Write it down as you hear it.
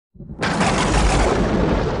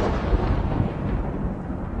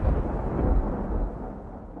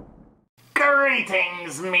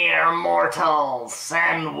Greetings, mere mortals,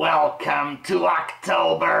 and welcome to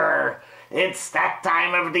October. It's that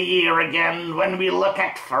time of the year again when we look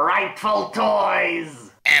at frightful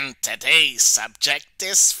toys. And today's subject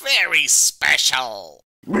is very special.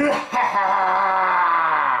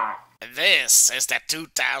 This is the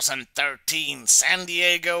 2013 San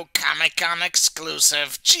Diego Comic-Con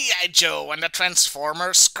exclusive G.I. Joe and the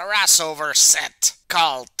Transformers crossover set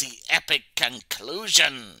called The Epic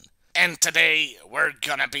Conclusion. And today we're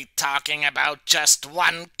gonna be talking about just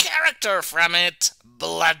one character from it,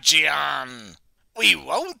 Bludgeon. We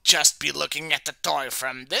won't just be looking at the toy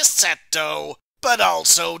from this set though, but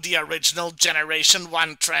also the original Generation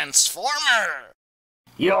 1 Transformer.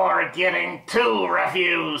 You're getting 2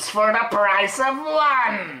 reviews for the price of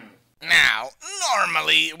 1! Now,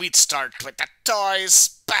 normally we'd start with the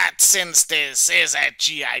toys, but since this is a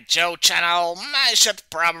G.I. Joe channel, I should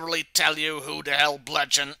probably tell you who the hell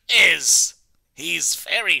Bludgeon is. He's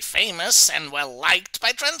very famous and well-liked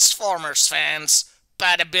by Transformers fans,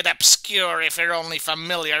 but a bit obscure if you're only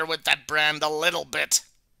familiar with that brand a little bit.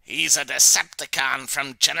 He's a Decepticon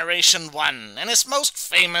from Generation 1 and is most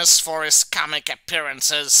famous for his comic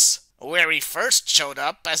appearances, where he first showed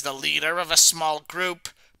up as the leader of a small group,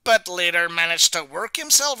 but later managed to work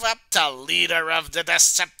himself up to leader of the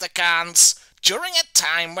Decepticons during a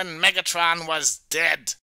time when Megatron was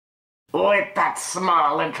dead. With that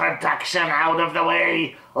small introduction out of the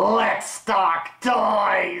way, let's talk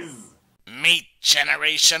toys! Meet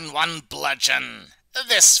Generation 1 Bludgeon.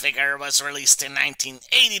 This figure was released in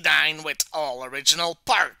 1989 with all original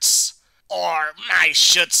parts. Or, I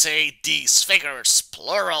should say, these figures,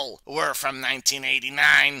 plural, were from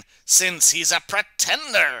 1989, since he's a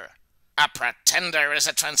pretender. A pretender is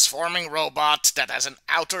a transforming robot that has an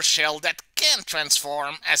outer shell that can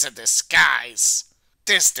transform as a disguise.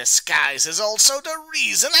 This disguise is also the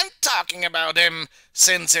reason I'm talking about him,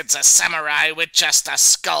 since it's a samurai with just a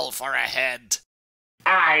skull for a head.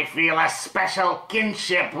 I feel a special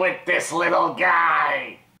kinship with this little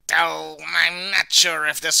guy. Though I'm not sure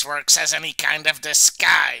if this works as any kind of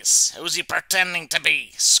disguise. Who's he pretending to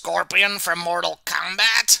be? Scorpion from Mortal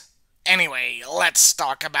Kombat? Anyway, let's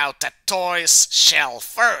talk about the toy's shell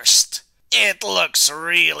first. It looks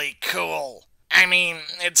really cool. I mean,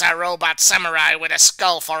 it's a robot samurai with a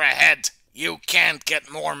skull for a head. You can't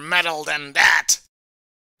get more metal than that.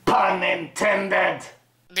 Pun intended.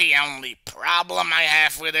 The only problem I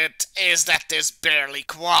have with it is that this barely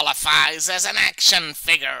qualifies as an action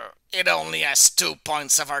figure. It only has 2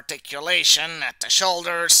 points of articulation at the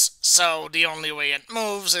shoulders, so the only way it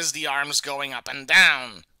moves is the arms going up and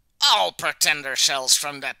down. All pretender shells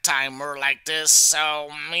from that time were like this, so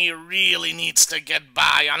he really needs to get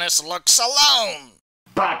by on his looks alone.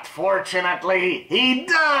 But fortunately, he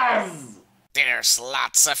does! There's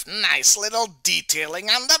lots of nice little detailing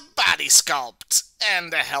on the body sculpt,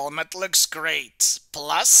 and the helmet looks great.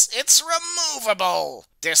 Plus, it's removable.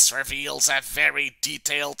 This reveals a very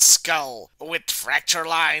detailed skull, with fracture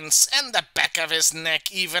lines, and the back of his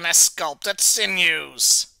neck even has sculpted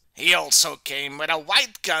sinews. He also came with a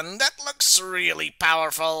white gun that looks really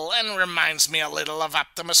powerful and reminds me a little of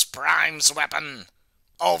Optimus Prime's weapon.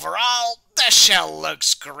 Overall, the shell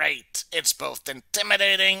looks great. It's both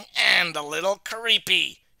intimidating and a little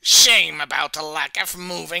creepy. Shame about the lack of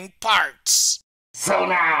moving parts. So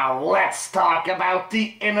now, let's talk about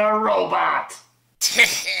the inner robot.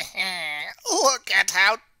 Look at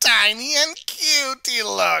how tiny and cute he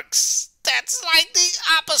looks. That's like the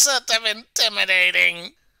opposite of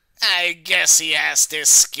intimidating. I guess he has this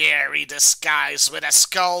scary disguise with a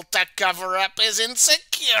skull to cover up his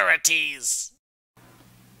insecurities.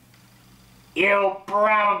 You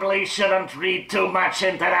probably shouldn't read too much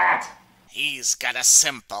into that. He's got a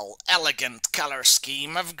simple, elegant color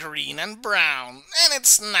scheme of green and brown, and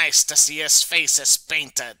it's nice to see his face is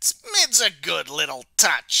painted. It's a good little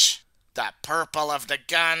touch. The purple of the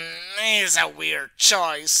gun is a weird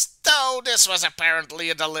choice, though this was apparently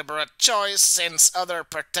a deliberate choice since other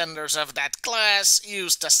pretenders of that class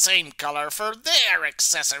used the same color for their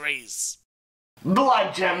accessories.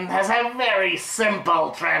 Bludgeon has a very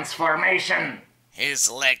simple transformation. His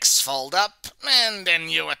legs fold up, and then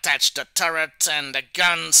you attach the turret and the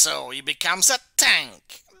gun so he becomes a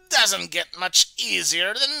tank. Doesn't get much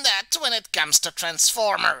easier than that when it comes to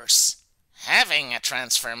Transformers. Having a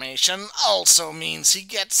transformation also means he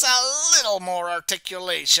gets a little more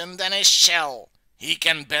articulation than his shell. He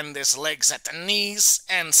can bend his legs at the knees,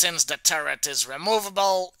 and since the turret is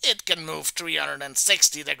removable, it can move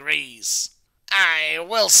 360 degrees. I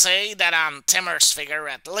will say that on Timmer's figure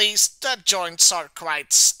at least, the joints are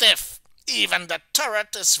quite stiff. Even the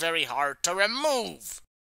turret is very hard to remove.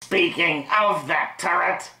 Speaking of that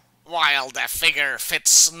turret, While the figure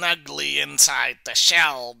fits snugly inside the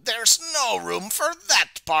shell, there's no room for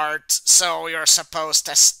that part, so you're supposed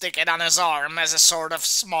to stick it on his arm as a sort of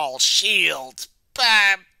small shield.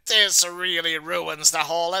 But this really ruins the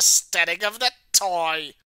whole aesthetic of the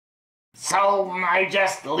toy. so I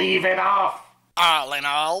just leave it off. All in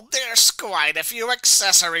all, there's quite a few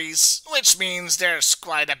accessories, which means there's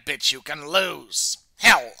quite a bit you can lose.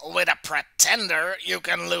 Hell, with a Pretender, you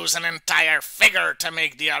can lose an entire figure to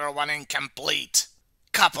make the other one incomplete.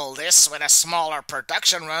 Couple this with a smaller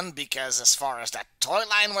production run because as far as that toy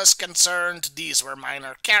line was concerned, these were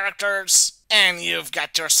minor characters, and you've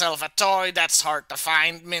got yourself a toy that's hard to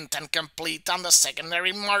find mint and complete on the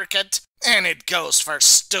secondary market, and it goes for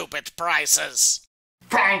stupid prices.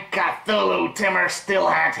 Thank Cthulhu Timmer still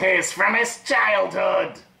had his from his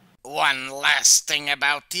childhood. One last thing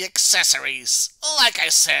about the accessories. Like I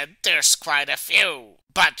said, there's quite a few.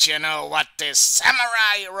 But you know what this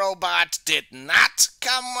samurai robot did not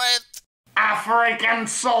come with? A freaking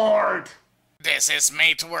sword. This is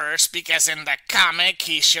made worse because in the comic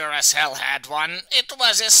he sure as hell had one. It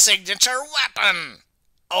was his signature weapon.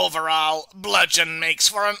 Overall, Bludgeon makes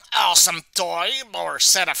for an awesome toy, or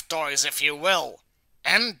set of toys if you will.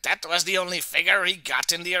 And that was the only figure he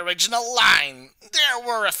got in the original line. There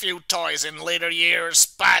were a few toys in later years,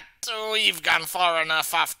 but we've gone far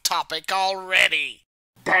enough off topic already.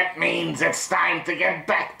 That means it's time to get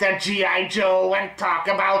back to G.I. Joe and talk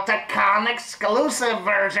about the con-exclusive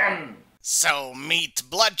version. So meet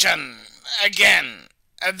Bludgeon. Again,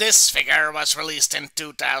 this figure was released in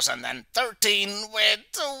 2013 with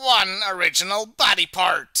one original body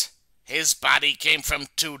part. His body came from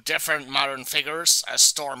two different modern figures, a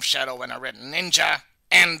Storm Shadow and a Red Ninja,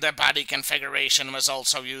 and the body configuration was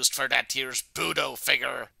also used for that year's Budo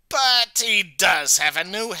figure. But he does have a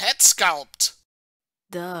new head sculpt.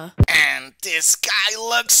 Duh. And this guy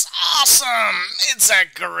looks awesome! It's a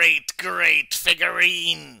great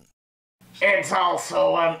figurine. It's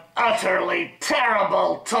also an utterly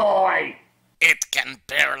terrible toy. It can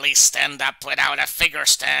barely stand up without a figure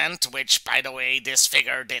stand, which, by the way, this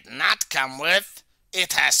figure did not come with.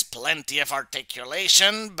 It has plenty of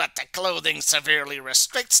articulation, but the clothing severely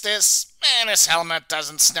restricts this, and his helmet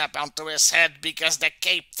doesn't snap onto his head because the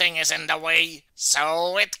cape thing is in the way,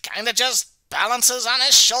 so it kinda just balances on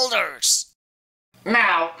his shoulders.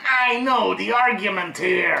 Now, I know the argument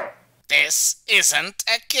here. This isn't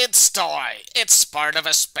a kid's toy. It's part of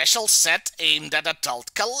a special set aimed at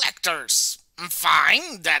adult collectors.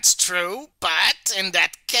 Fine, that's true, but in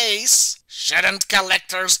that case, shouldn't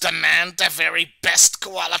collectors demand the very best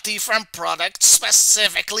quality from products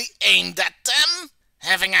specifically aimed at them?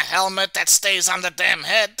 Having a helmet that stays on the damn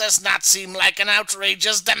head does not seem like an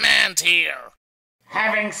outrageous demand here.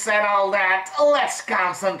 Having said all that, let's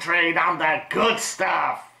concentrate on the good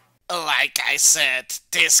stuff. Like I said,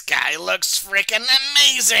 this guy looks frickin'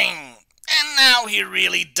 amazing! And now he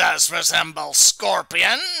really does resemble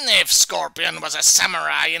Scorpion, if Scorpion was a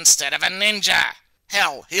samurai instead of a ninja.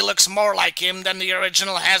 Hell, he looks more like him than the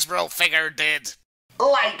original Hasbro figure did.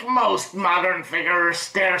 Like most modern figures,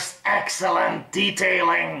 there's excellent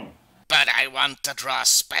detailing. But I want to draw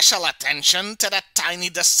special attention to the tiny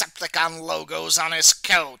Decepticon logos on his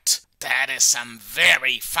coat. That is some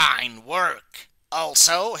very fine work.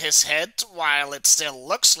 Also, his head, while it still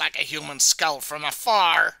looks like a human skull from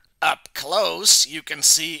afar, up close you can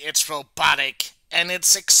see it's robotic, and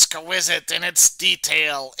it's exquisite in its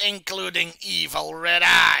detail, including evil red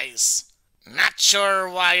eyes. Not sure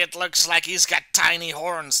why it looks like he's got tiny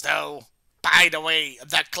horns, though. By the way,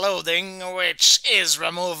 the clothing, which is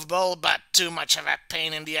removable but too much of a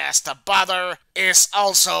pain in the ass to bother, is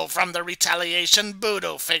also from the Retaliation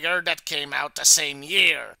Budo figure that came out the same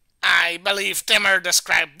year. I believe Timmer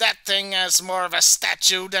described that thing as more of a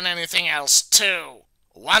statue than anything else, too.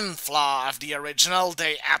 One flaw of the original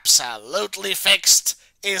they absolutely fixed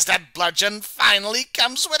is that Bludgeon finally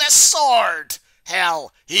comes with a sword.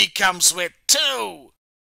 Hell, he comes with two.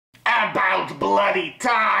 About bloody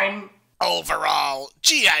time. Overall,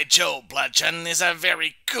 G.I. Joe Bludgeon is a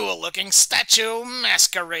very cool-looking statue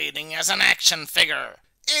masquerading as an action figure.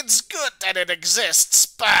 It's good that it exists,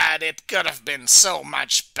 but it could have been so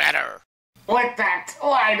much better. With that,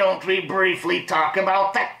 why don't we briefly talk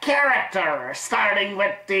about the character, starting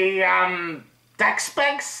with the, tech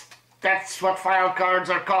specs? That's what file cards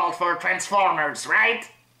are called for Transformers, right?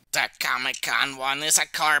 The Comic-Con one is a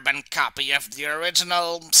carbon copy of the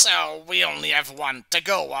original, so we only have one to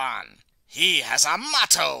go on. He has a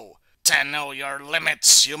motto: to know your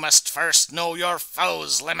limits, you must first know your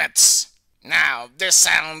foe's limits. Now, this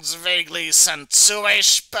sounds vaguely Sun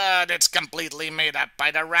Tzu-ish, but it's completely made up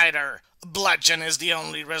by the writer. Bludgeon is the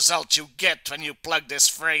only result you get when you plug this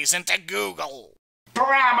phrase into Google.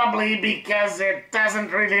 Probably because it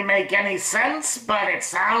doesn't really make any sense, but it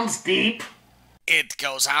sounds deep. It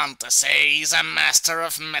goes on to say he's a master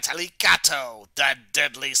of Metallicato, the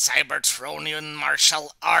deadly Cybertronian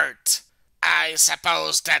martial art. I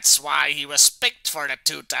suppose that's why he was picked for the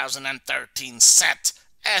 2013 set,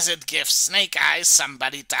 as it gives Snake Eyes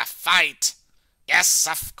somebody to fight. Yes,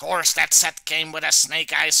 of course that set came with a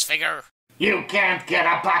Snake Eyes figure. You can't get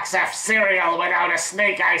a box of cereal without a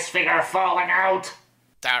Snake Eyes figure falling out.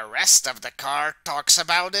 The rest of the card talks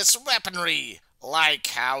about his weaponry, like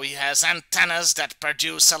how he has antennas that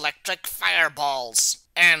produce electric fireballs,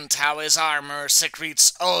 and how his armor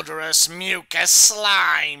secretes odorous mucus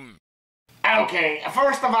slime. Okay,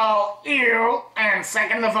 first of all, ew, and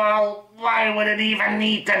second of all, why would it even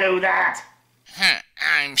need to do that?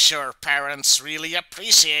 I'm sure parents really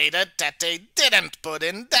appreciated that they didn't put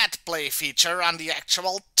in that play feature on the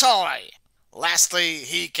actual toy. Lastly,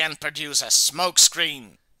 he can produce a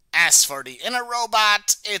smokescreen. As for the inner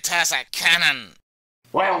robot, it has a cannon.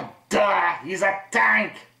 Well, duh, he's a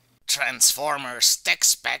tank. Transformers tech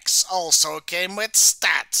specs also came with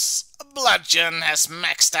stats. Bludgeon has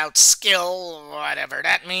maxed out skill, whatever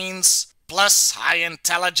that means, plus high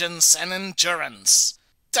intelligence and endurance.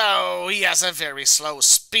 Though he has a very slow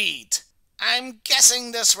speed. I'm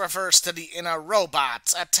guessing this refers to the inner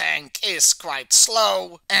robot. A tank is quite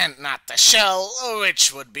slow, and not the shell,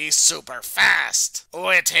 which would be super fast,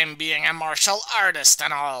 with him being a martial artist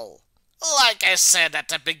and all. Like I said at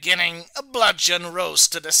the beginning, Bludgeon rose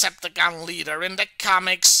to Decepticon leader in the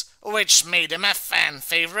comics, which made him a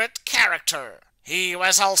fan-favorite character. He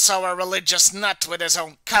was also a religious nut with his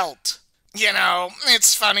own cult. You know,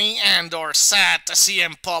 it's funny and or sad to see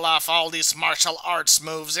him pull off all these martial arts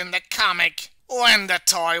moves in the comic, when the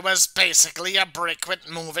toy was basically a brick with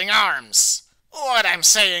moving arms. What I'm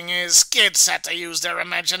saying is, kids had to use their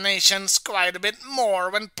imaginations quite a bit more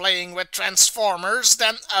when playing with Transformers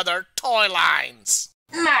than other toy lines.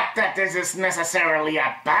 Not that this is necessarily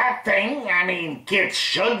a bad thing. I mean, kids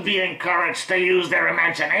should be encouraged to use their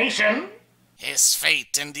imagination. His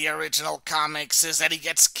fate in the original comics is that he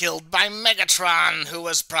gets killed by Megatron, who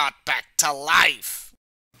was brought back to life.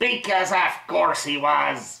 Because of course he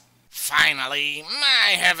was. Finally,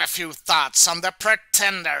 I have a few thoughts on the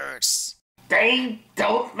Pretenders. They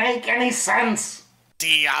don't make any sense.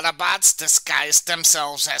 The Autobots disguised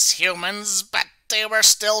themselves as humans, but they were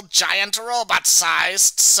still giant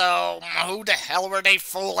robot-sized, so who the hell were they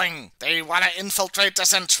fooling? They want to infiltrate the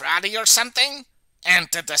Zentradi or something? And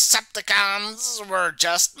the Decepticons were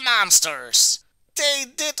just monsters. They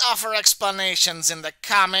did offer explanations in the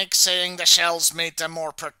comic, saying the shells made them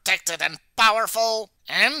more protected and powerful,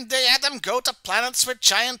 and they had them go to planets with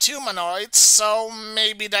giant humanoids, so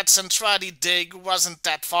maybe that Zentradi dig wasn't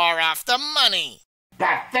that far off the money.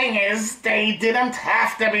 The thing is, they didn't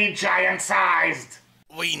have to be giant-sized.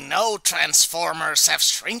 We know Transformers have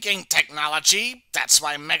shrinking technology. That's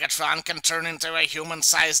why Megatron can turn into a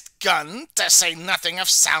human-sized gun, to say nothing of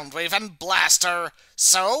Soundwave and Blaster.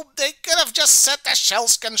 So they could have just said the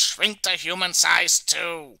shells can shrink to human size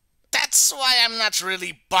too. That's why I'm not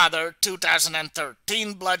really bothered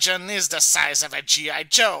 2013 Bludgeon is the size of a G.I.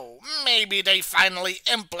 Joe. Maybe they finally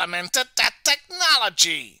implemented that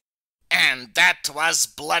technology. And that was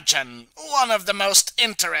Bludgeon, one of the most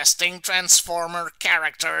interesting Transformer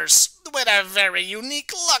characters, with a very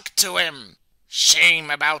unique look to him.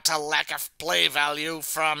 Shame about a lack of play value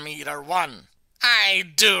from either one. I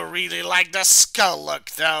do really like the skull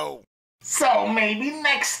look, though. So maybe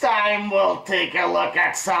next time we'll take a look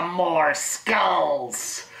at some more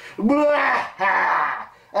skulls.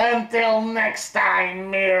 Until next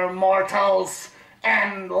time, mere mortals.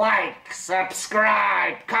 And like,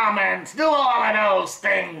 subscribe, comment, do all of those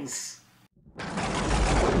things.